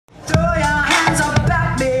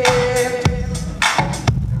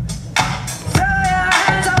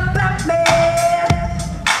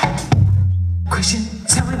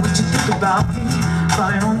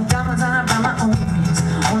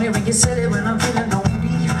feeling no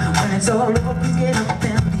beef. When it's all over, please get up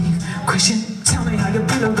and leave. Christian, tell me how you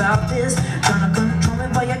feel about this. Trying to control me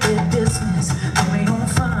while you get dismissed. Do me no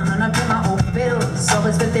fun and I pay my own bills.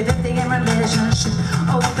 Always 50-50 in relationship.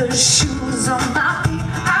 Oh, the shoes on my